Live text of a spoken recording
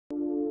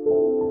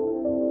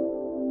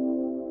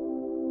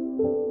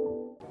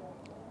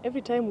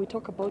Every time we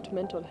talk about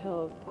mental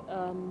health,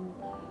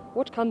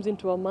 what comes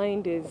into our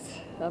mind is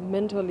a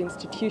mental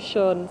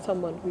institution,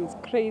 someone who is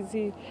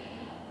crazy.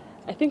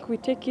 I think we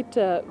take it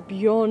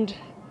beyond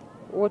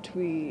what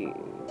we,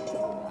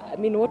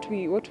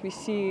 what we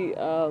see,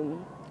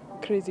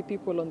 crazy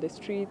people on the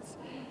streets,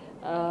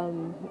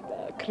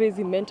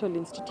 crazy mental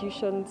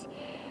institutions.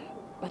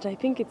 But I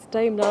think it's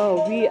time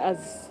now we,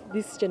 as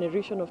this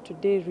generation of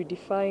today,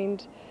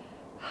 redefined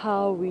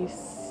how we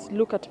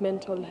look at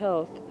mental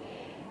health.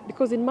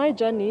 Because in my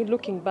journey,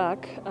 looking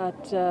back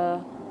at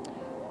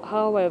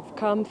how I've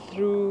come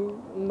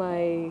through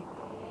my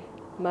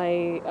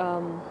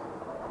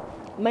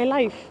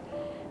life,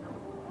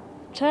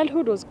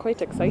 childhood was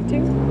quite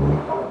exciting.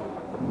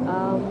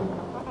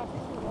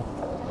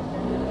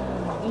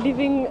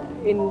 Living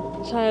in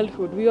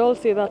childhood, we all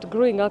say that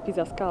growing up is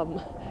a scam.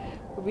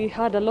 We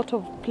had a lot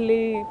of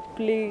play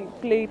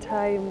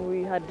time.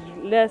 We had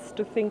less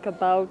to think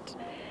about.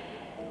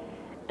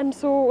 And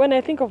so when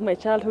I think of my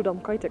childhood, I'm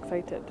quite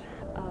excited.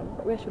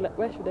 Where should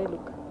I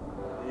look?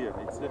 Yeah,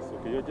 it's just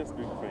okay. You're just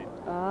doing fine.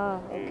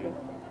 Okay.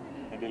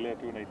 And then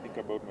later when I think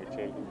about my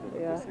childhood, I'm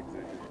Yeah. just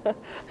excited.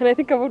 When I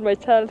think about my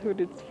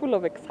childhood, it's full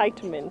of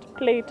excitement,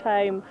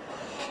 playtime,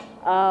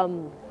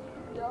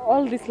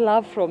 all this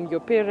love from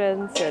your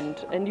parents,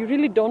 and you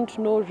really don't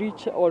know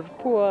rich or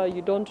poor.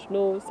 You don't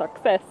know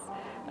success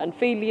and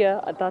failure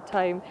at that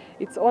time.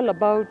 It's all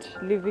about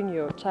living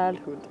your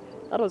childhood.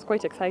 That was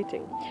quite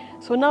exciting.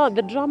 So now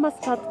the drama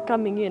started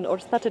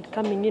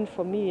coming in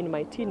for me in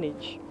my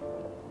teenage.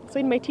 So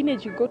in my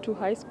teenage, you go to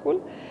high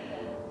school.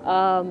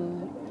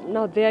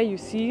 Now there you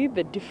see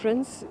the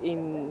difference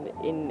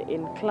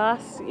in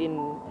class,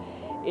 in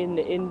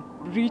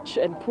rich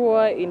and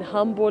poor, in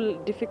humble,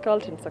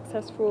 difficult and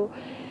successful.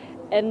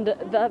 And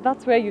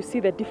that's where you see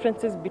the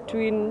differences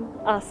between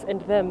us and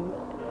them.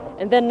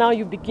 And then now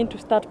you begin to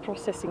start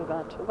processing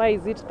that. Why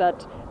is it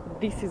that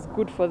this is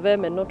good for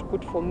them and not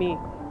good for me?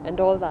 And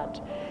all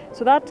that.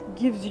 So that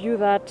gives you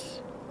that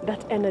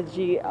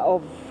energy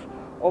of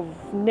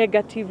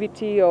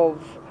negativity,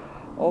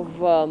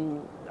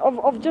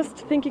 of just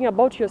thinking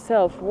about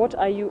yourself. What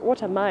are you?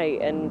 What am I?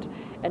 And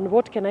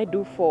what can I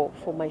do for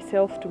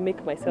myself to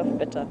make myself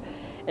better?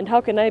 And how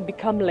can I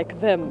become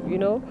like them?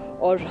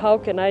 Or how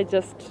can I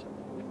just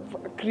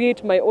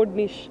create my own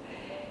niche?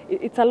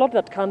 It's a lot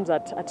that comes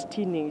at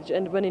teenage.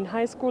 And when in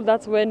high school,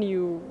 that's when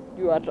you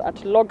are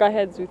at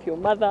loggerheads with your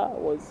mother.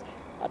 Was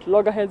at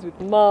loggerheads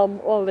with mom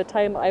all the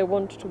time. I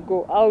want to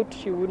go out,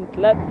 she wouldn't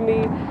let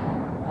me.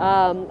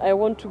 I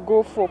want to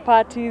go for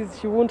parties,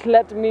 she won't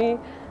let me.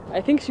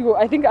 I think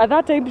at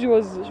that time she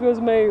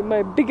was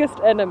my biggest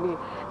enemy.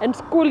 And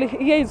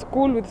here is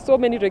school with so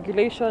many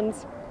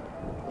regulations.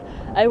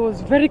 I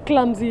was very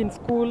clumsy in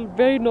school,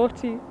 very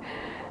naughty,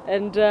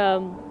 and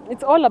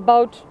it's all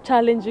about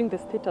challenging the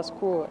status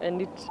quo.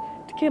 And it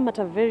came at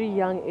a very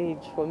young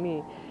age for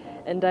me.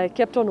 And I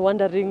kept on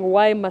wondering,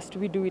 why must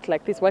we do it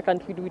like this? Why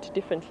can't we do it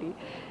differently?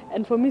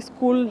 And for me,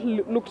 school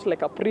looked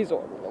like a prison.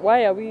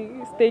 Why are we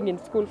staying in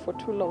school for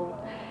too long?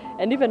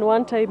 And even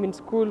one time in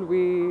school,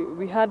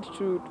 we had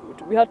to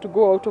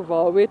go out of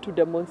our way to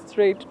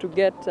demonstrate to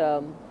get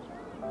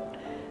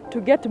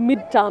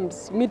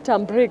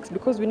midterm breaks,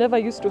 because we never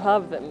used to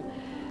have them.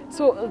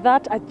 So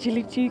that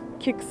agility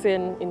kicks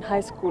in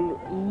high school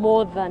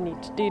more than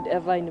it did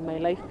ever in my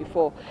life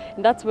before.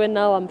 And that's when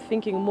now I'm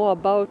thinking more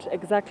about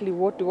exactly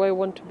what do I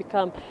want to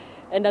become.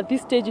 And at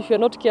this stage, if you're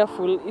not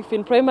careful, if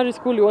in primary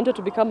school you wanted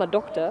to become a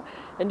doctor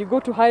and you go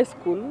to high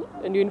school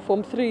and you're in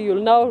Form 3,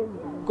 you'll now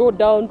go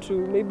down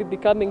to maybe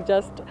becoming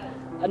just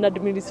an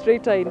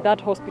administrator in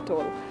that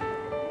hospital.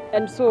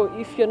 And so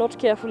if you're not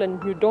careful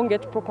and you don't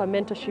get proper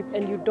mentorship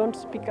and you don't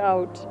speak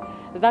out,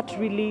 that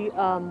really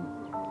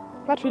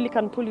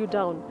can pull you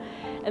down.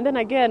 And then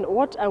again,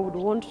 what I would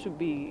want to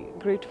be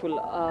grateful,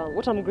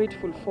 what I'm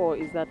grateful for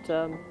is that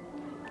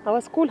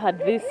our school had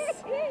this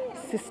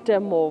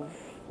system of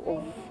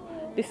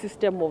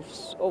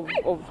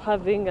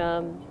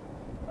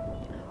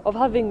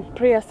having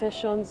prayer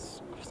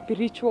sessions,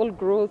 spiritual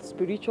growth,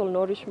 spiritual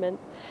nourishment.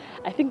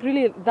 I think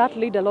really that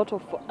laid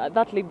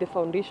the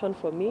foundation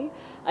for me.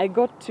 I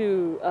got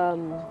to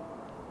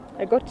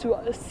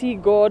see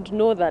God,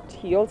 know that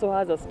He also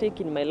has a stake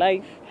in my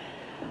life.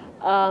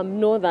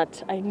 Know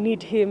that I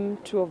need Him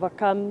to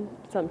overcome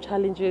some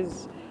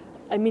challenges.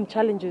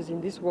 Challenges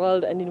in this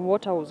world and in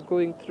what I was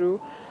going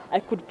through. I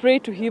could pray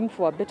to Him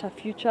for a better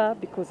future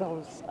because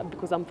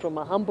I'm from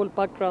a humble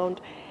background,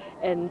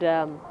 and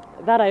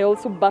that I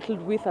also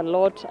battled with a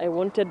lot. I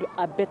wanted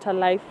a better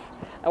life.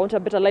 I wanted a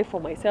better life for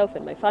myself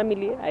and my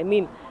family.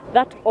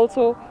 That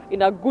also,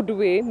 in a good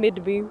way,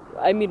 made me,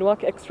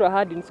 work extra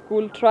hard in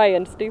school, try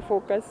and stay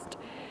focused.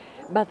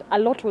 But a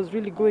lot was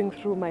really going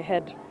through my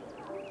head.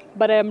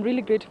 But I am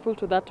really grateful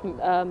to that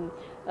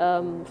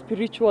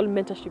spiritual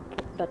mentorship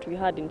that we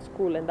had in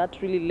school, and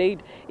that really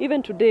laid.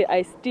 Even today,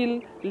 I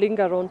still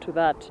linger on to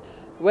that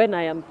when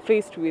I am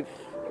faced with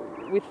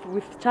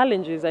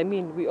challenges.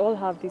 We all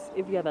have this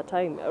every other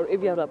time or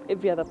every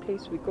other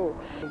place we go.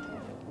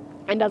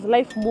 And as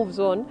life moves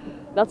on,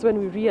 that's when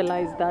we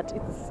realize that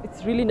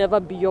it's really never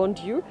beyond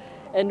you.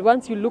 And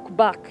once you look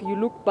back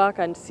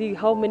and see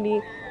how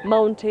many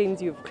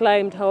mountains you've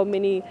climbed, how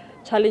many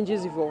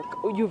challenges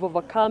you've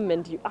overcome,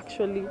 and you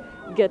actually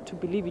get to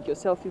believe in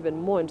yourself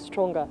even more and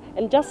stronger.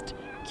 And just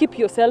keep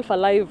yourself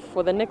alive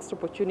for the next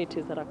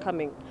opportunities that are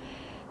coming.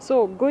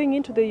 So going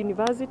into the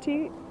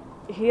university,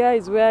 here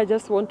is where I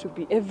just want to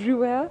be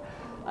everywhere.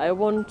 I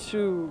want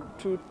to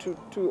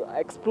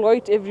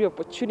exploit every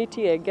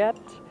opportunity I get.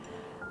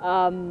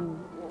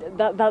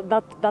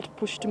 That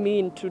pushed me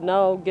into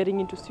now getting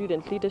into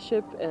student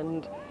leadership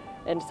and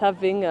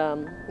serving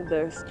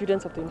the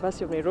students of the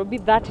University of Nairobi.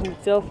 That in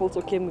itself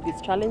also came with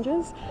its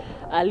challenges.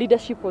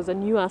 Leadership was a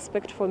new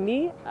aspect for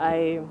me.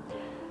 I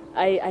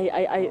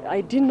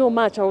didn't know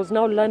much. I was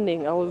now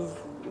learning. I was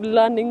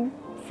learning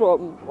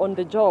from on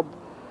the job.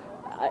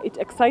 It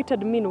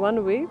excited me in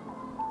one way,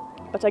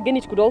 but again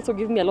it could also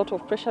give me a lot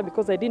of pressure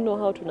because I didn't know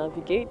how to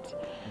navigate.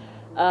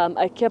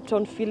 I kept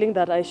on feeling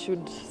that I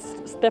should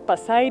step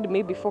aside,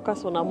 maybe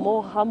focus on a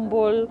more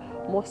humble,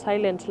 more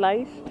silent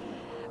life.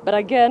 But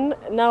again,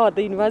 now at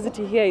the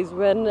university here is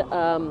when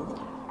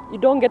you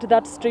don't get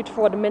that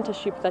straightforward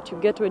mentorship that you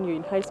get when you're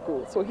in high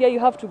school. So here you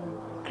have to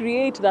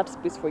create that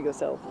space for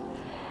yourself.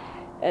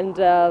 And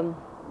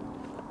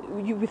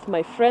with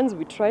my friends,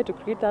 we try to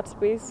create that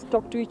space,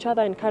 talk to each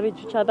other, encourage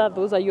each other.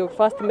 Those are your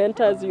first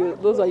mentors,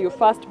 those are your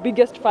first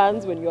biggest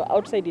fans when you're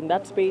outside in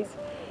that space.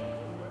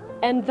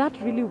 And that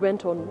really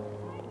went on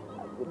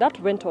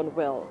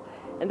well.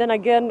 And then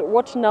again,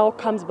 what now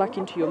comes back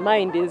into your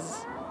mind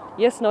is,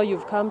 yes, now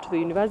you've come to the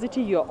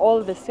university, you're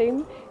all the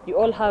same, you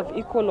all have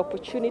equal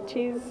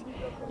opportunities,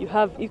 you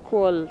have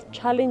equal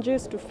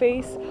challenges to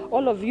face,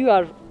 all of you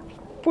are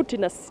put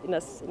in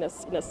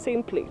a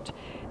same plate.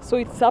 So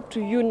it's up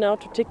to you now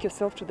to take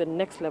yourself to the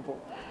next level.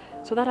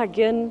 So that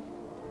again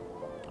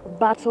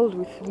battled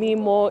with me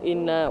more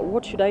in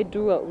what should I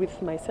do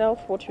with myself,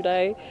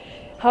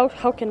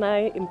 how can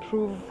I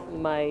improve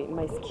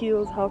my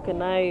skills, how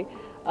can I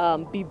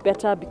be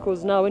better,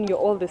 because now when you're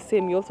all the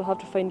same, you also have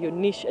to find your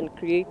niche and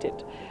create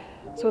it.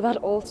 So that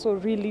also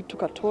really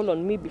took a toll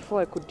on me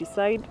before I could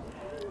decide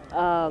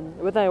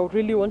whether I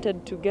really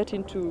wanted to get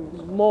into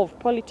more of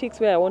politics,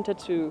 where I wanted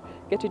to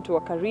get into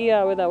a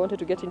career, whether I wanted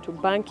to get into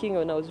banking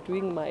when I was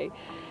doing my,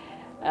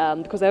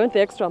 because I went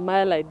the extra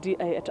mile, I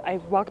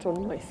worked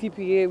on my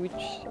CPA, which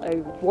I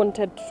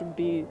wanted to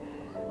be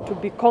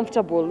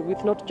comfortable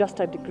with not just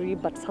a degree,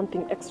 but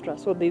something extra.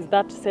 So there's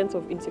that sense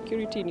of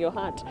insecurity in your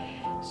heart.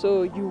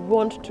 So you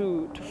want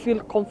to feel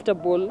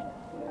comfortable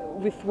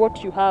with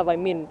what you have. I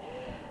mean,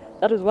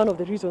 that is one of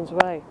the reasons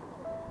why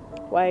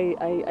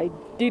I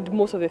did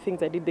most of the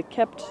things I did. They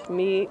kept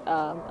me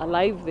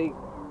alive.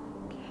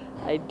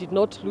 I did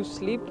not lose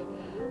sleep.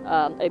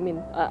 I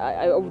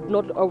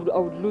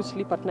would lose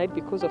sleep at night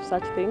because of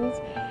such things.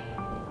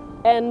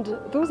 And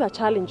those are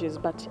challenges,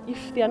 but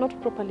if they are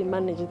not properly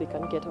managed, they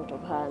can get out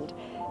of hand.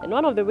 And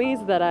one of the ways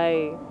that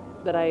I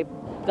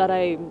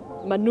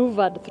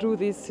maneuvered through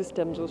these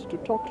systems was to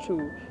talk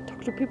to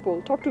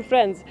people, talk to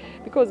friends,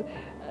 because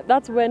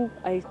that's when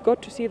I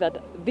got to see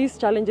that these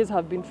challenges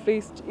have been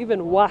faced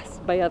even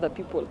worse by other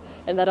people,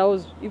 and that I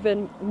was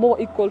even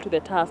more equal to the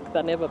task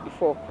than ever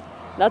before.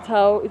 That's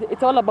how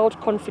it's all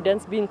about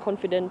confidence, being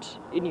confident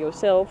in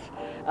yourself,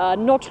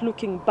 not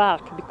looking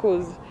back,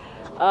 because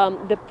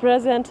the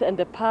present and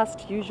the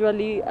past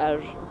usually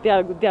they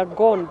are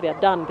gone, they are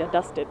done, they are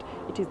dusted.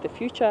 It is the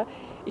future,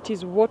 it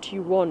is what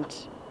you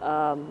want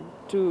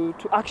to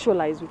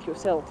actualize with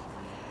yourself.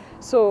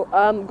 So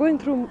going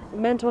through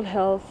mental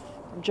health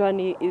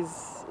journey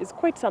is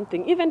quite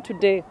something. Even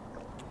today,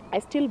 I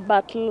still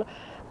battle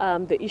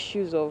the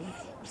issues of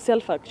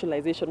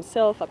self-actualization,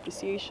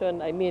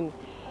 self-appreciation. I mean,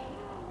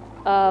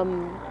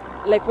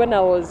 like when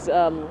I was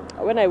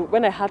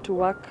when I had to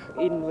work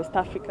in West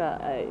Africa,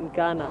 in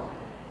Ghana,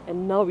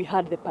 and now we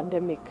had the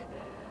pandemic,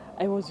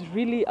 I was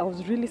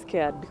really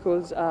scared,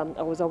 because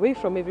I was away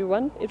from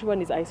everyone.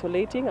 Everyone is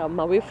isolating. I'm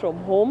away from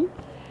home.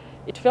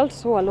 It felt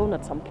so alone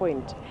at some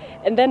point.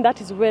 And then that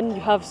is when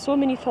you have so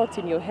many thoughts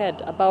in your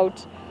head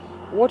about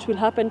what will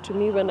happen to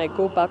me when I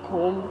go back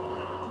home.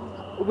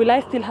 Will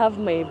I still have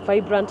my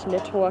vibrant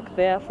network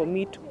there for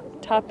me to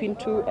tap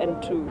into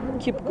and to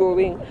keep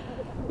going?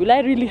 Will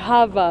I really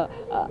have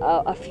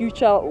a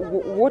future?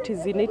 What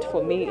is in it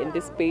for me in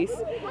this space?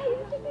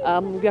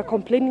 We are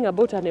complaining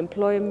about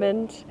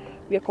unemployment.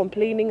 We are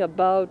complaining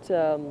about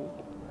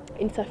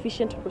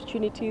insufficient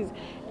opportunities,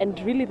 and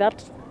really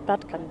that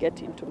can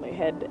get into my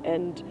head.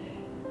 And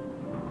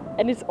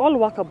it's all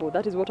workable.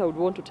 That is what I would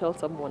want to tell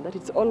someone, that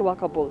it's all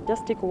workable.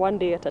 Just take one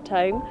day at a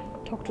time.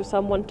 Talk to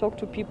someone. Talk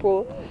to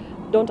people.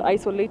 Don't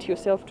isolate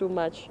yourself too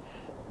much,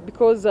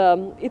 because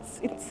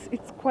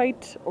it's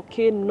quite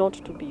okay not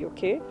to be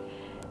okay.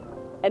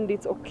 And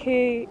it's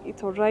okay,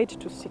 it's all right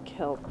to seek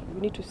help.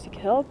 You need to seek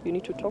help, you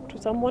need to talk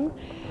to someone,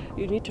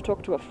 you need to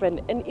talk to a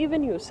friend, and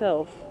even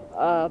yourself.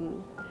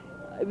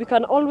 We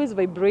can always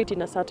vibrate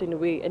in a certain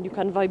way, and you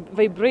can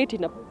vibrate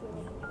in a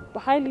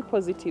highly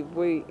positive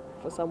way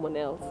for someone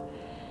else.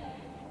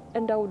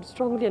 And I would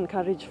strongly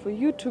encourage for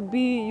you to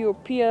be your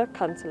peer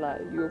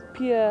counselor, your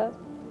peer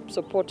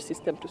support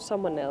system to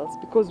someone else,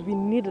 because we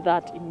need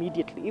that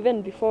immediately.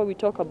 Even before we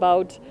talk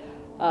about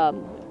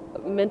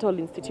mental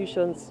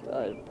institutions,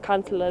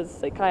 counselors,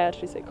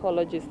 psychiatrists,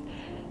 psychologists,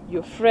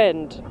 your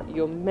friend,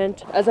 your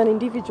mentor. As an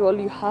individual,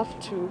 you have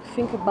to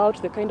think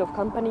about the kind of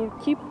company you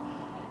keep,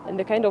 and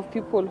the kind of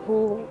people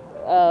who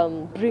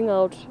bring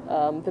out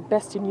the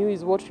best in you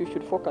is what you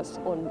should focus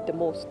on the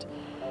most.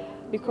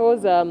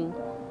 Because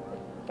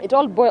it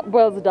all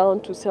boils down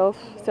to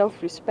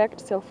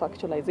self-respect,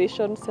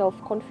 self-actualization,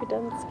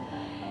 self-confidence.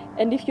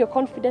 And if you're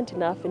confident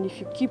enough, and if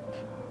you keep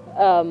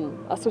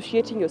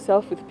associating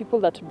yourself with people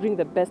that bring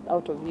the best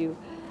out of you,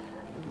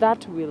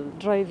 that will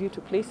drive you to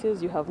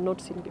places you have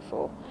not seen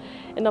before.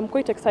 And I'm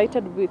quite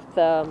excited with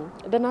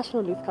the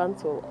National Youth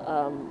Council,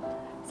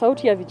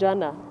 Sauti ya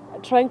Vijana,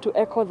 trying to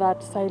echo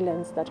that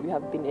silence that we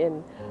have been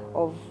in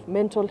of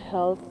mental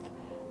health,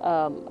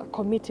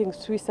 committing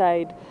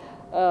suicide,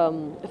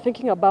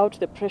 thinking about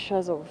the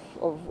pressures of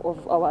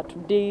our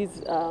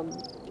today's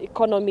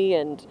economy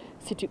and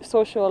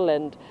social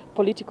and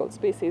political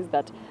spaces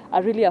that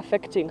are really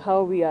affecting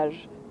how we are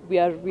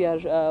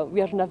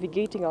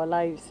navigating our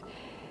lives.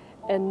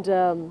 And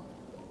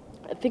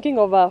thinking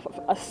of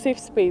a safe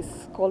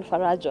space called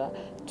Faraja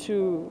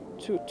to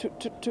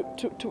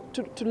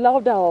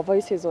louder our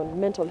voices on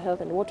mental health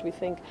and what we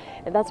think.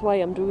 And that's why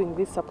I'm doing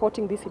this,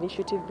 supporting this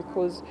initiative,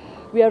 because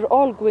we are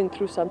all going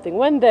through something.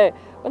 When the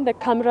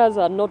cameras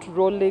are not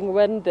rolling,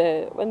 when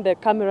the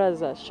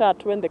cameras are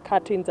shut, when the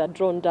curtains are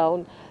drawn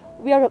down,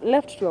 we are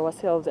left to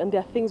ourselves, and there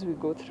are things we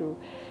go through.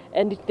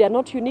 And they are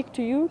not unique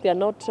to you, they are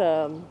not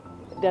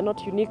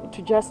unique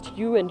to just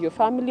you and your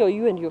family or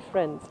you and your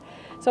friends.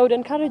 So I would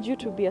encourage you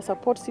to be a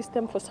support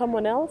system for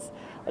someone else.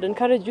 I would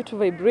encourage you to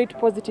vibrate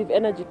positive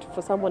energy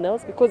for someone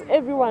else, because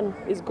everyone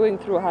is going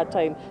through a hard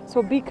time.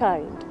 So be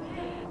kind.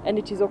 And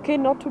it is okay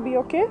not to be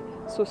okay,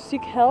 so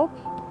seek help.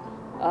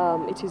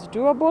 It is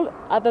doable.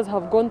 Others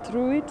have gone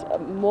through it.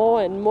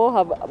 More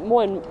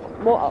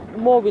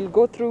will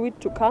go through it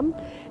to come.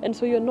 And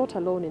so you're not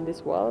alone in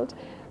this world.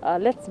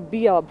 Let's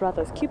be our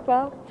brother's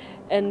keeper,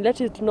 and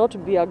let it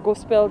not be a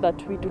gospel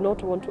that we do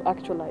not want to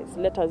actualize.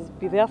 Let us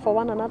be there for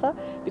one another,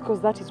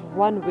 because that is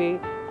one way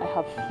I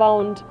have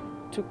found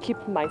to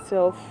keep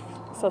myself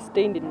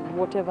sustained in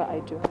whatever I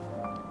do.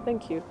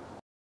 Thank you.